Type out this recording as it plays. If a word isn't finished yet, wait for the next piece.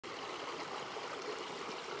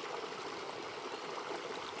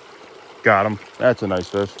Got him. That's a nice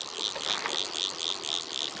fish.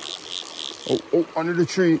 Oh, under the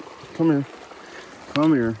tree. Come here.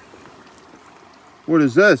 Come here. What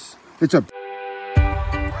is this? It's a...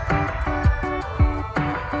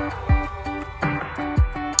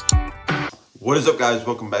 What is up, guys?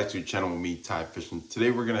 Welcome back to the channel with me, Ty Fishing.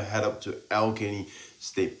 Today we're gonna head up to Allegheny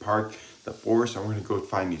State Park, the forest, and we're gonna go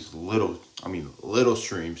find these little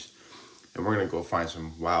streams, and we're gonna go find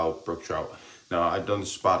some wild brook trout. Now, I've done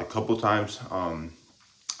this spot a couple times.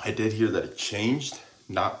 I did hear that it changed,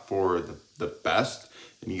 not for the best,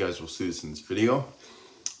 and you guys will see this in this video,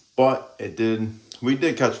 but it did. We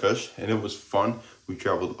did catch fish, and it was fun. We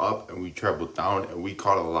traveled up and we traveled down, and we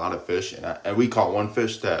caught a lot of fish, and we caught one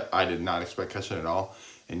fish that I did not expect catching at all,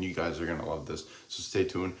 and you guys are gonna love this, so stay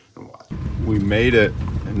tuned and watch. We made it,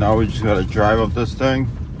 and now we just gotta drive up this thing,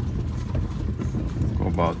 go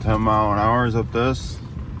about 10 mile an hour up this,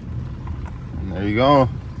 and there you go.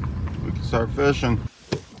 We can start fishing.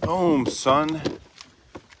 Boom, son.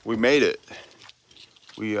 We made it.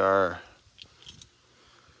 We are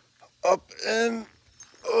up in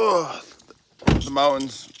the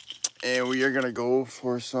mountains, and we are gonna go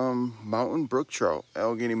for some mountain brook trout,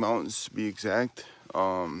 Allegheny Mountains to be exact.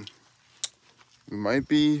 We might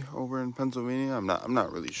be over in Pennsylvania. I'm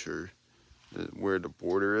not really sure where the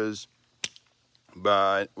border is,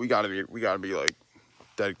 but we gotta be like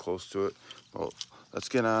dead close to it. Well, let's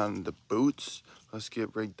get on the boots, let's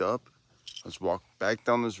get rigged up, let's walk back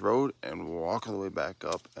down this road and walk all the way back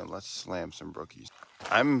up, and let's slam some brookies.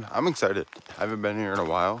 I'm excited. I haven't been here in a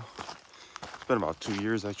while. It's been about 2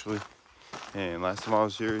 years actually, and last time I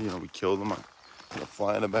was here, we killed them. I had a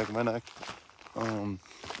fly in the back of my neck. I'm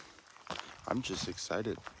just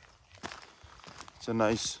excited. It's a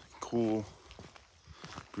nice, cool,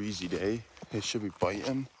 breezy day. It should be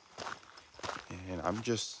biting, and I'm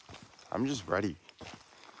just ready.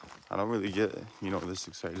 I don't really get this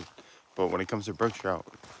excited, but when it comes to brook trout,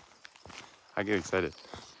 I get excited.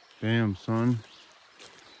 Damn, son,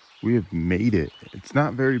 we have made it. It's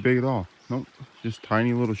not very big at all. Nope, just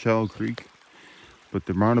tiny little shallow creek, but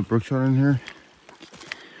the amount of brook trout in here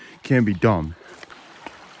can't be dumb.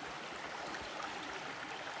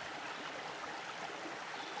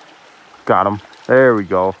 Got him. There we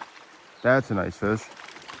go. That's a nice fish.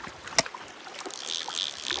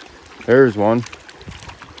 There's one.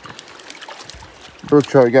 Brook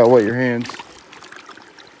trout, you gotta wet your hands.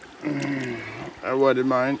 I wetted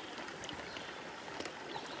mine.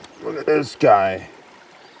 Look at this guy.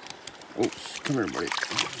 Oops, come here, buddy.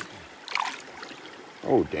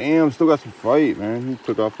 Oh, damn, still got some fight, man. He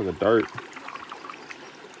took off like a dart.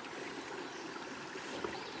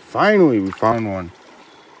 Finally, we found one.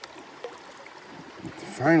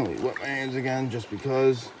 Finally, wet my hands again just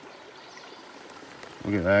because.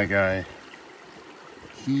 Look at that guy.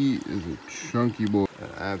 He is a chunky boy. An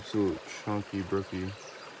absolute chunky brookie.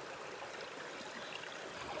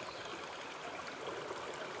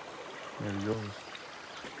 There he goes.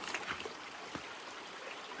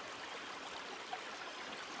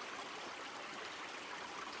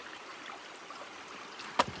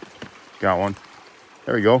 Got one.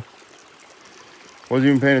 There we go. Wasn't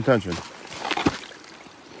even paying attention.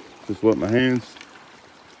 Just wet my hands.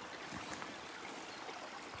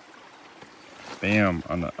 Bam,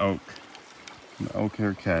 on the oak. On the oak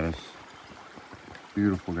hair caddis.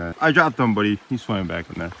 Beautiful guy. I dropped him, but he's swimming back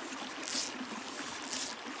in there.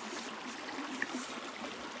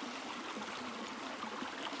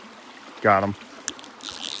 Got him.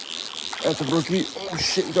 That's a brookie. Oh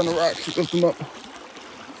shit, he's on the rocks. Lift him up.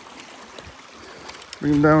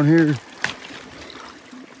 Bring him down here.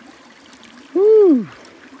 Woo!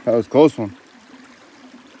 That was a close one.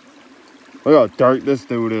 Look how dark this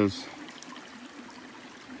dude is.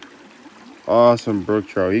 Awesome brook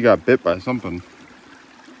trout. He got bit by something.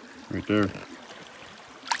 Right there.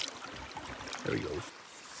 There he goes.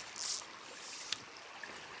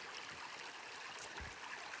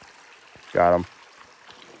 Got him.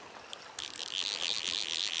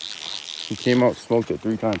 He came out, smoked it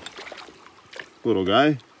 3 times. Little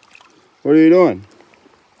guy, what are you doing?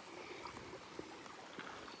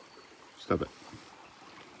 Stop it.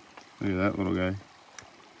 Look at that little guy.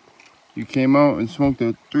 You came out and smoked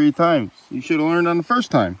it 3 times. You should have learned on the first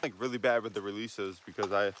time. Like really bad with the releases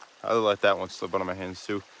because I let that one slip out of my hands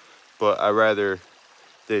too. But I rather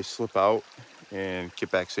they slip out and get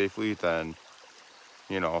back safely than,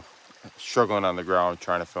 struggling on the ground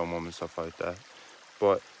trying to film them and stuff like that.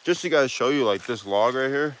 But just to guys show you, like this log right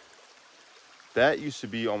here, that used to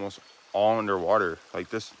be almost all underwater. Like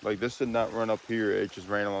this did not run up here. It just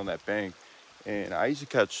ran along that bank. And I used to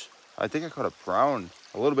catch, I think I caught a brown,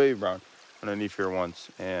 a little baby brown, underneath here once,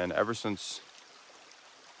 and ever since,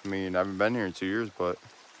 I mean, I haven't been here in 2 years, but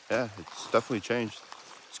yeah, it's definitely changed.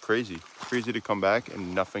 It's crazy. It's crazy to come back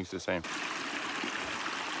and nothing's the same.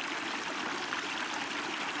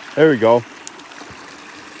 There we go.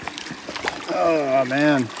 Oh,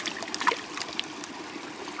 man.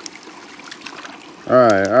 All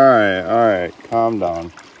right. Calm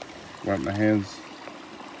down. Wipe my hands.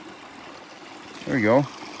 There we go.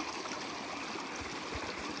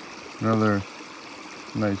 Another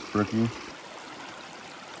nice brookie.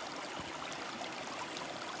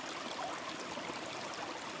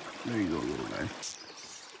 There you go, little guy.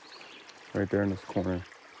 Right there in this corner.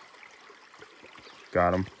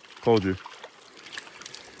 Got him. Told you.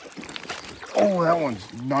 Oh, that one's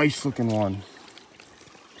a nice looking one.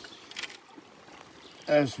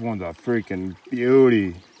 This one's a freaking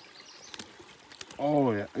beauty.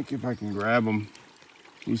 Oh yeah, I think if I can grab him.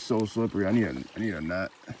 He's so slippery. I need a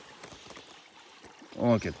net.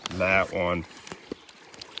 Oh, look at that one.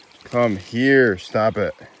 Come here. Stop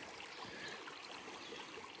it.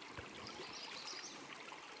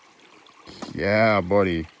 Yeah,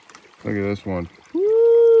 buddy. Look at this one.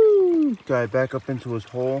 Woo! Guy back up into his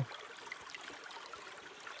hole.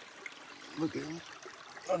 Look at him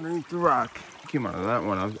underneath the rock. He came out of that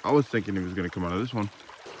one. I was thinking he was going to come out of this one.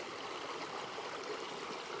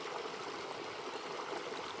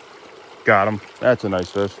 Got him. That's a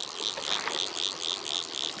nice fish.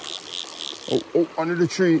 Oh, under the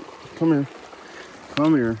tree. Come here.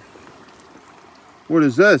 Come here. What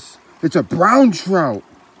is this? It's a brown trout.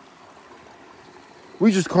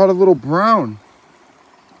 We just caught a little brown.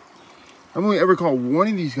 I've only ever caught one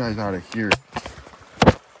of these guys out of here.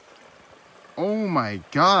 Oh my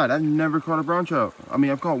God, I've never caught a brown trout. I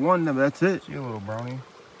mean, I've caught one, but that's it. See a little brownie.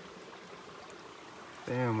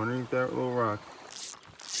 Damn, underneath that little rock.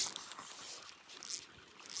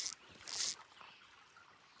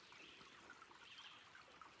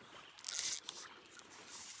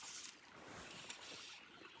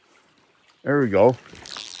 There we go.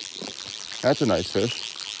 That's a nice fish.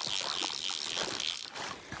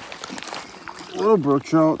 Little brook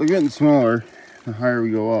trout. They're getting smaller the higher we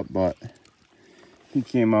go up, but he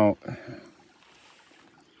came out and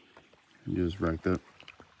just wrecked it.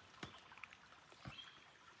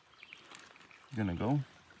 Gonna go.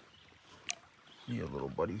 See you, little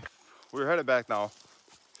buddy. We're headed back now.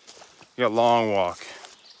 We got a long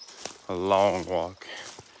walk.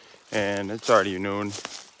 And it's already noon.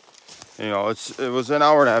 You know, it was an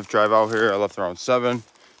hour and a half drive out here. I left around 7,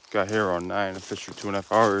 got here around 9. I fished for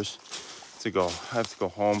 2.5 hours to go. I have to go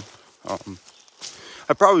home.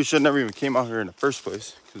 I probably should never even came out here in the first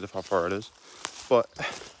place because of how far it is. But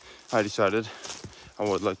I decided I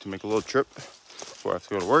would like to make a little trip before I have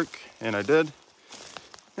to go to work, and I did.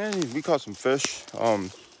 And we caught some fish.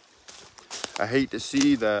 I hate to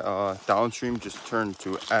see that downstream just turned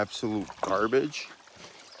to absolute garbage.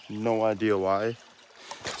 No idea why.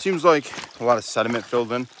 Seems like a lot of sediment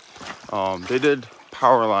filled in. They did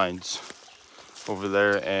power lines over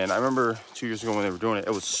there, and I remember 2 years ago when they were doing it,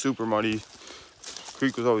 it was super muddy. The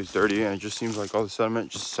creek was always dirty, and it just seems like all the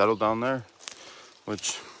sediment just settled down there,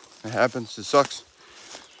 which it happens. It sucks,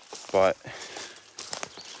 but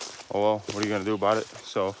oh well, what are you gonna do about it?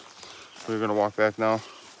 So we're gonna walk back now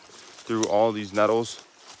through all these nettles,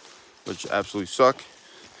 which absolutely suck.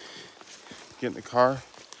 Get in the car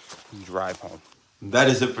and drive home. That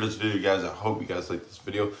is it for this video, guys. I hope you guys liked this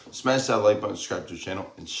video. Smash that like button, subscribe to the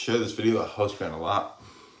channel, and share this video. It helps me out a lot.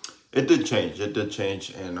 It did change,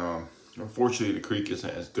 and unfortunately the creek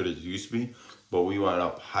isn't as good as it used to be, but we went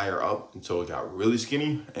up higher up until it got really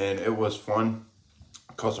skinny, and it was fun.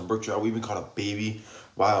 Caught some brook trout. We even caught a baby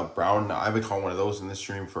wild brown. Now, I haven't caught one of those in this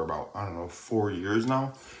stream for about, I don't know, 4 years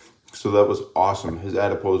now. So that was awesome. His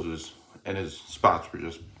adipose and his spots were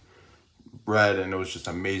just red, and it was just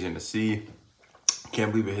amazing to see.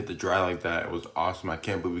 Can't believe it hit the dry like that. It was awesome. I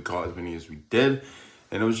can't believe we caught as many as we did,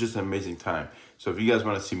 and it was just an amazing time. So if you guys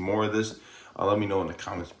want to see more of this, let me know in the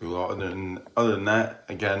comments below. Other than that,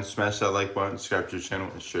 again, smash that like button, subscribe to the channel,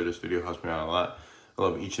 and share this video. It helps me out a lot. I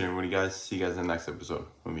love each and every one of you guys. See you guys in the next episode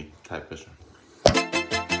with me, Ty Fishing.